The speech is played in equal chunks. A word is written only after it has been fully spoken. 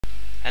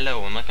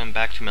Hello and welcome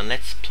back to my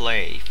Let's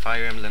Play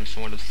Fire Emblem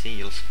Sword of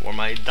Seals for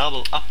my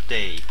double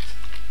update.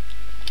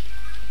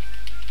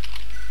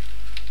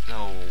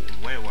 So,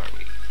 where were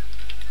we?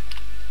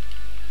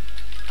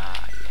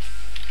 Ah, yes.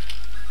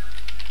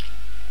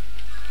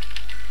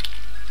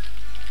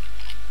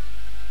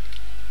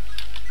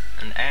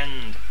 An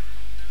end.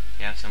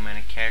 You have so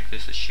many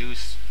characters to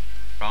choose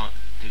from.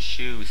 It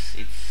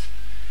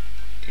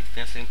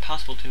feels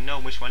impossible to know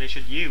which one you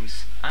should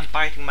use. I'm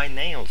biting my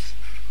nails.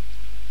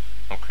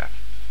 Oh crap.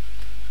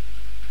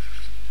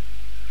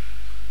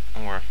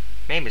 Or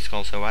maybe it's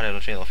called so, I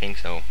don't really think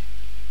so.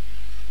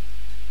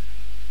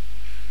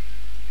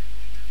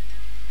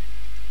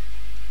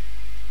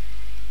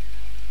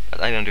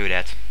 But I don't do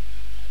that.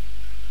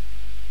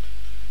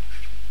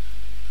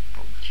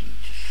 Oh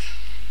Jesus.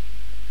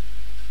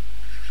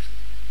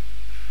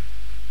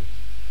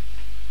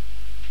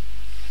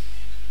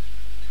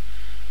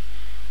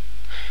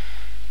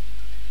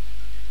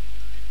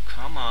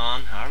 Come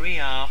on,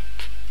 hurry up.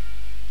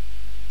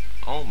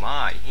 Oh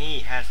my, he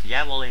has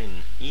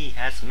javelin. He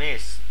has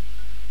missed.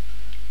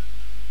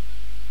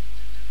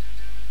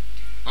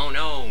 Oh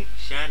no,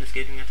 Shad is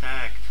getting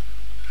attacked.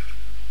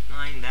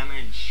 9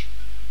 damage.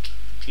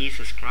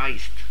 Jesus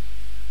Christ.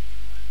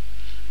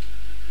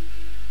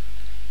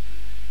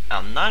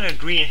 Another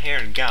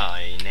green-haired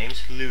guy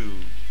named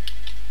Lou.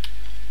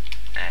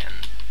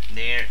 And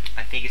there,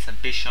 I think it's a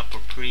bishop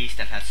or priest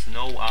that has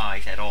no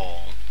eyes at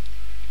all.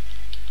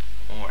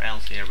 Or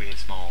else they're really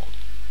small.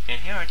 And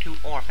here are 2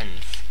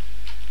 orphans.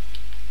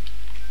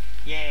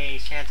 Yay,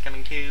 Shad's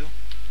coming too.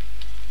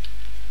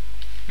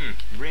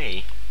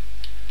 Ray.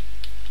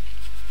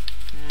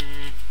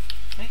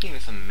 Making me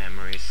some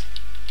memories.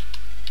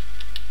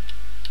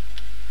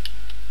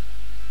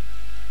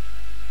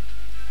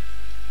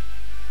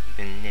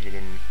 Then knitted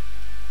in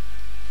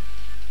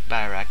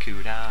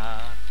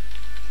Barracuda.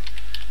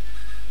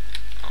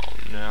 Oh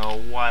no,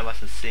 why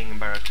wasn't singing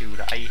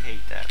Barracuda? I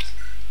hate that.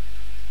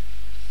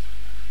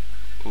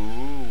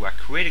 Ooh, a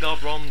critical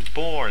from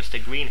Boris, the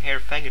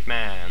green-haired faggot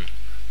man.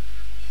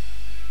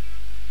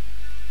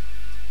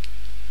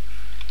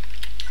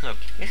 Look,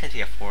 isn't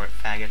he a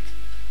faggot?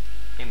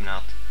 Maybe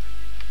not,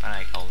 but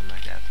I call him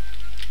like that.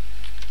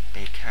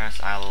 Because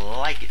I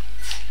like it.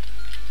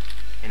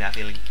 And I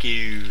feel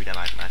good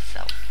about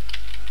myself.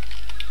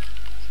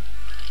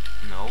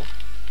 No,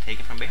 take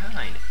it from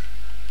behind.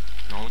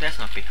 No, that's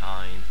not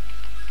behind.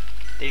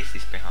 This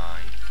is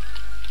behind.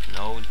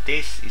 No,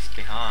 this is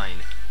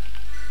behind.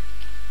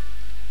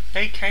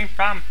 They came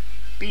from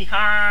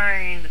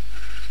behind.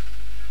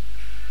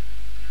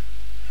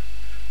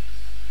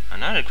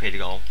 Another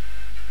critical.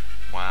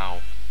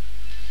 Wow.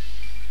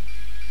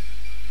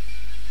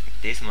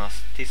 This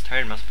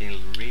turn must be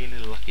really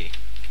lucky.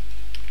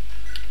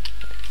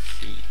 Let's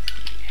see.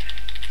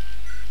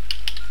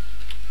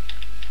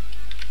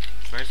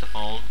 First of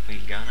all, we're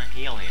gonna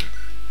heal him.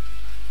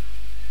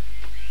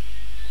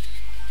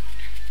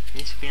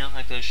 It feels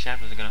like those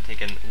shadows are gonna take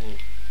an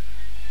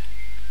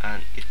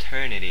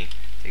eternity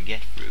to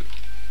get through.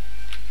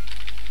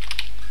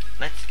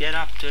 Let's get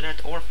up to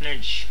that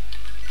orphanage.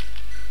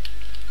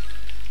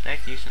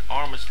 Let's use an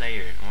armor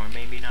slayer, or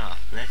maybe not.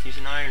 Let's use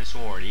an iron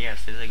sword.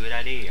 Yes, that's a good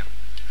idea.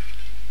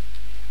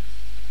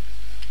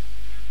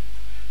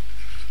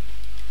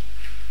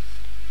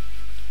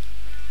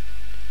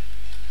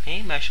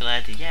 Maybe I should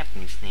add the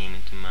Japanese name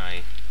into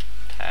my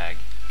tag.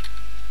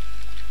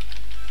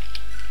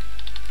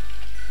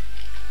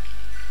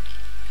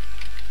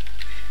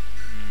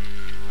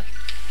 Let's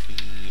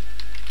see.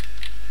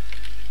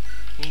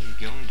 He's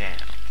going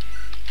down.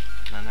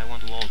 And I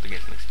want Wall to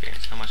get some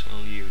experience. How much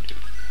will you do?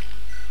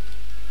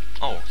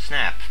 Oh,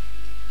 snap!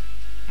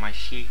 My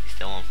sheet is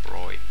still on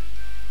Freud.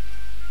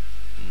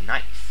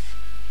 Nice!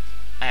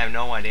 I have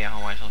no idea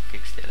how I shall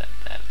fix it at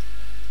that.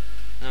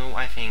 So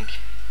I think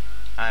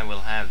I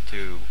will have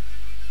to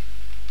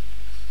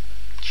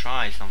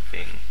try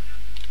something.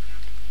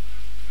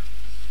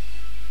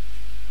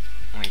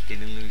 Wait, did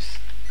he lose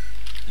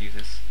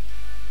this?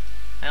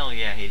 Hell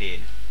yeah, he did.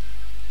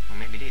 Or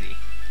maybe did he?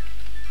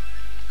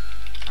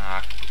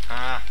 I'm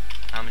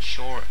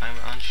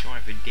unsure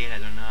if he did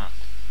it or not.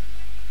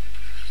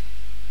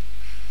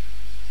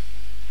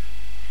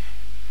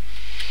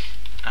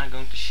 I'm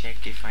going to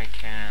check if I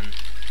can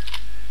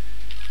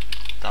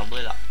double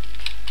it up.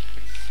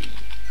 Let's see.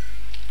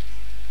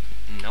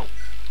 Nope.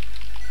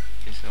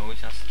 It's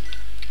always just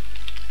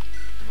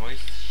Roy's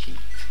sheet.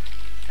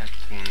 That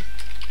won't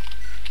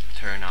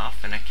turn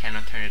off, and I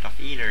cannot turn it off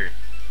either.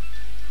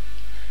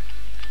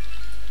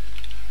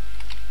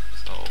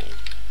 So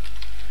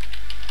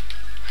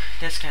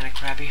that's kinda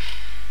crappy.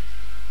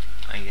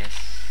 I guess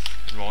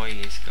Roy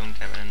is going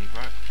to have an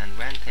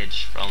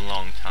advantage for a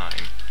long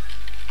time.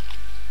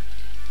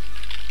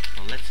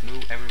 So let's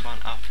move everyone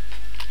up.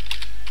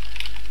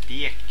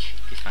 Diek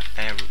is my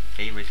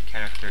favorite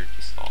character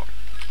this arc.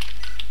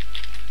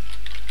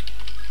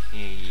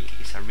 He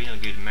is a real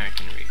good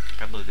mercenary,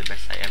 probably the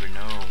best I ever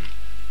known.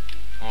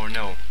 Or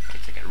no,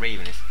 it's like a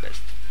Raven is the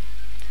best.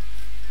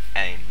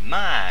 In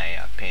my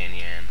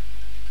opinion.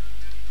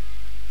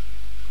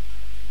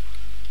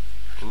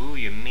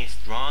 you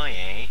missed Roy,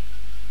 eh?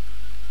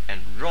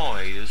 And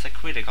Roy does a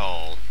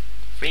critical.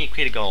 3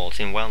 criticals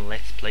in one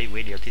Let's Play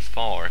video this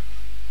far.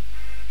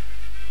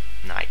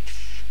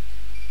 Nice.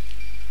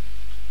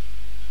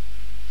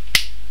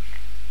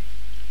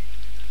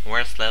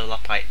 Worst level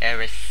up I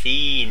ever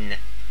seen.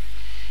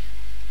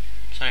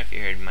 Sorry if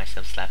you heard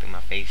myself slapping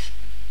my face.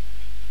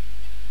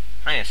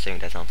 I assume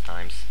that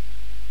sometimes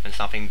when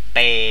something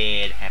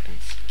bad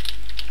happens.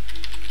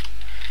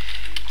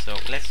 So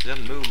let's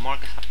just move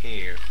Marcus up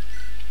here.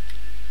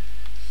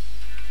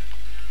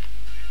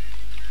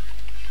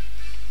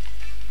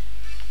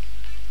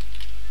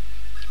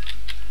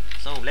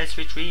 So let's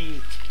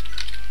retreat.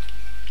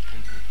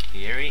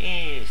 Here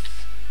he is.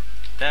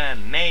 The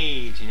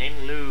mage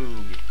named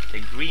Luke. The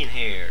green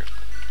hair.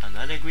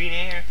 Another green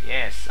hair?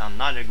 Yes,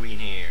 another green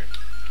hair.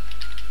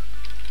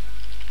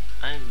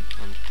 I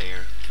don't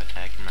dare to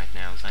attack him right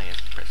now, so I have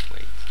to press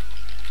wait.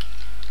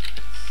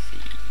 Let's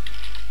see.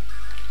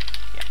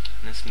 Yeah,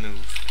 let's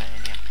move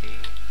Fanny up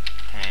here.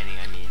 Fanny,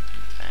 I mean,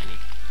 Fanny.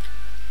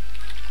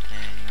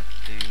 Fanny up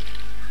there.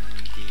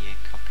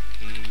 Dick up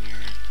here.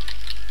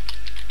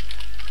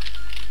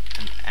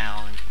 And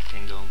Alan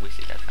can go and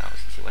visit that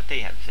house and see what they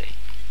have to say.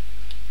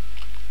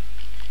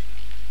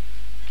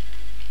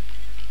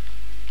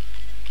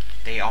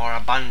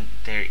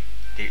 There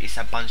is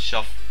a bunch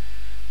of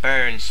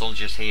burn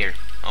soldiers here.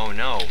 Oh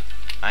no,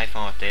 I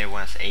thought there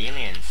was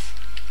aliens.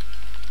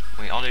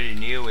 We already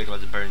knew it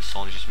was burn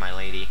soldiers, my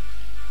lady.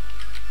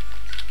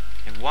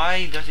 And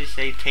why does it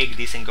say take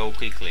this and go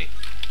quickly?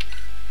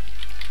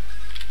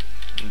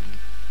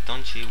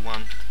 Don't you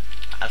want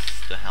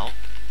us to help?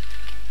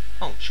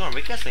 Oh sure,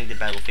 we can leave the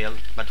battlefield,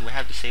 but we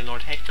have to save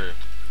Lord Hector.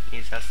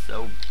 It's just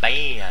so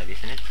bad,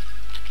 isn't it?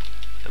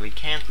 So we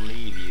can't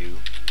leave you.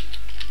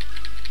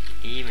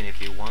 Even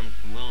if you wanted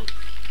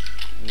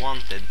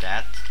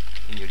that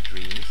in your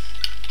dreams.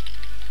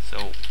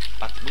 So,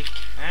 but we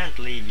can't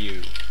leave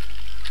you.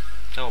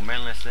 So,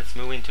 Marinless, let's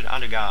move into the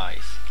other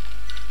guys.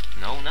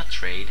 No, not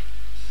trade.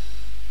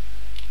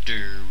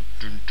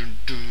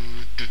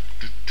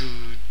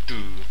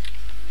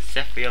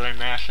 Zephyr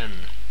and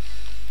Ashen.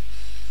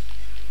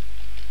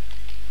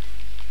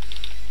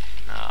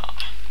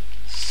 Ah,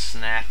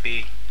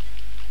 snappy.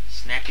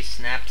 Snappy,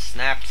 snap,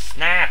 snap,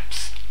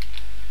 snaps.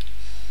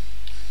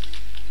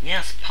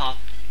 Yes, pot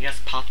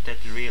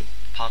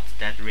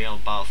that real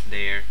boss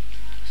there,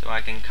 so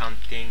I can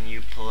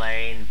continue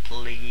playing,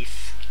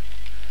 please.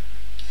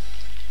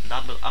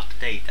 Double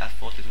update. I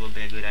thought it would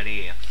be a good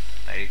idea,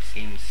 but it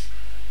seems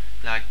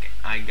like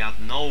I got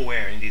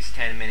nowhere in these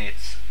 10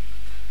 minutes.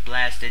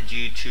 Blasted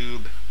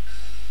YouTube.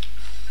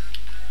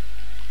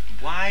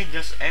 Why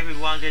does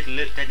everyone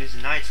that is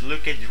nice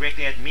look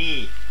directly at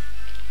me?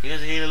 He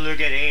doesn't even look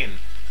at him.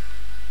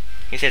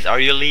 He says, "Are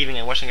you leaving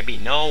and watching a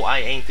beat?" No, I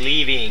ain't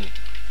leaving.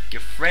 Your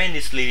friend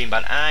is leaving,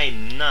 but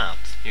I'm not.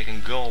 You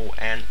can go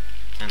and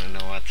I don't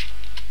know what.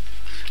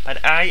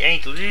 But I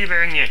ain't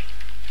leaving.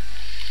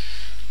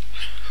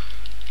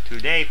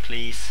 Today,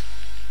 please.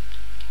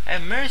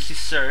 Have mercy,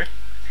 sir.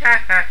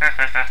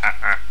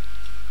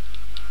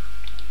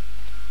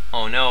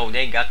 Oh no,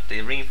 they got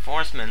the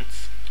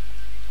reinforcements.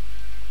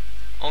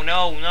 Oh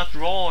no, not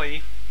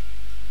Roy.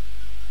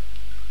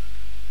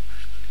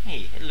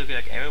 Hey, it looks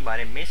like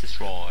everybody misses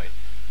Roy.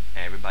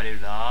 Everybody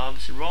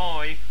loves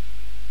Roy.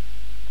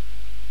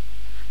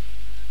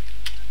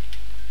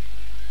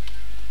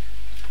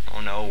 Oh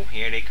no,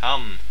 here they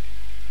come.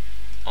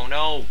 Oh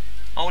no.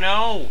 Oh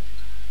no.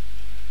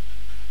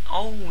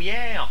 Oh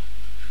yeah.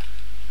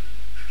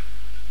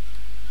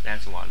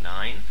 That's what,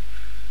 9?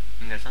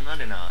 And that's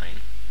another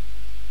 9.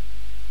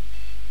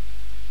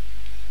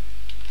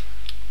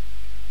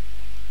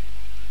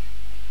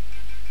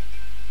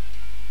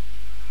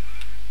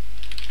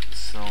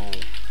 So,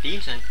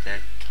 these aren't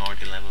that hard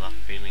to level up,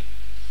 really.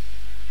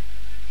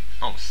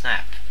 Oh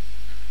snap.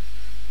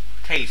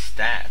 Taste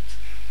that.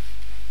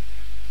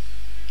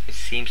 It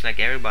seems like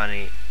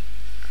everybody...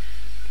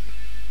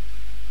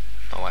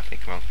 Oh, I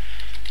think wrong.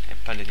 I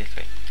put it this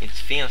way. It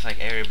feels like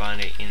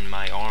everybody in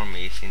my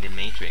army is in the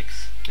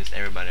Matrix. Since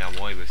everybody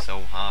avoid with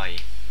so high.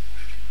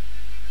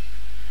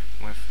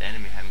 With the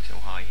enemy having so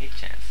high hit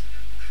chance.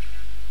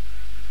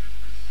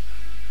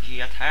 He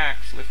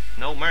attacks with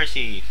no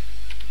mercy.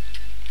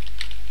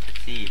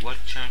 Let's see, what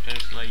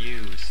characters will I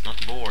use?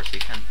 Not Boars, he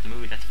can't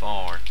move that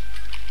far.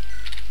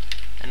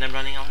 And I'm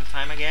running out of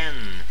time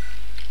again.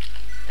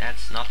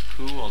 That's not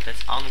cool,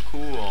 that's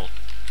uncool.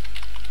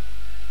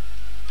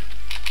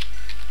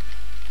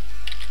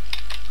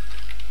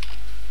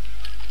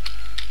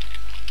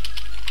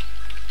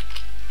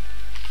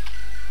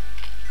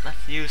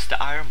 Let's use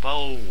the iron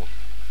bow.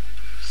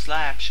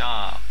 Slap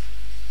shot.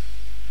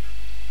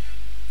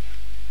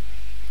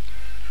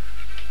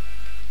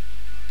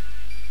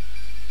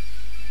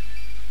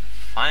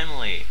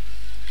 Finally.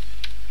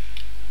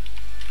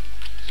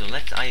 So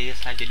I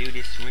just had to do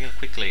this real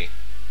quickly.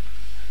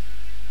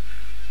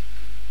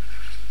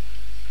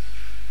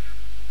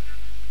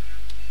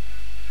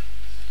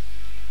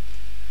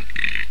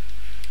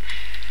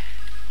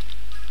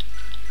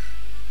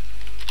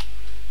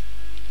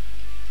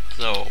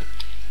 So,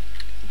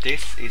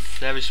 this is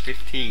Savage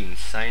 15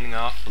 signing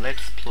off.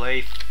 Let's play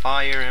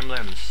Fire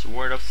Emblem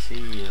Sword of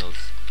Seals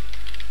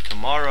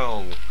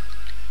tomorrow.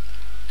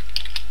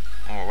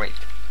 Oh wait,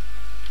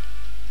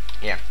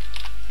 yeah,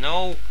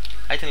 no,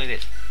 I tell you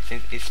this,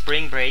 since it's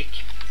spring break,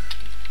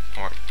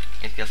 or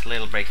it's just a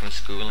little break from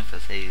school, if I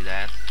say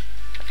that,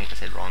 I think I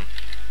said wrong,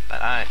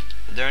 but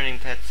during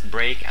that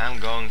break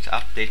I'm going to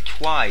update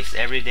twice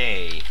every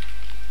day.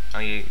 How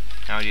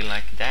do you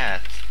like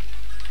that?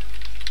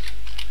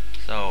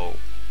 So,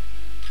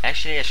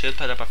 actually I should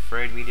put up a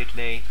third video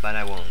today, but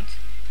I won't.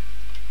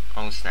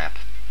 Oh snap.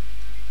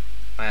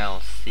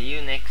 Well, see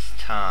you next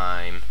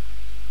time.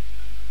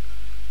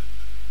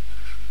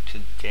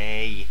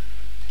 Today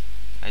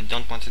I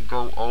don't want to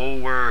go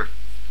over.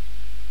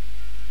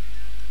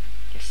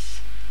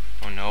 Yes.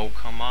 Oh no,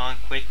 come on,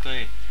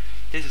 quickly.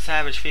 This is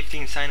Savage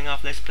 15 signing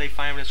off. Let's play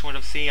Fire Emblem Sword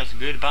of Seals.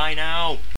 Goodbye now.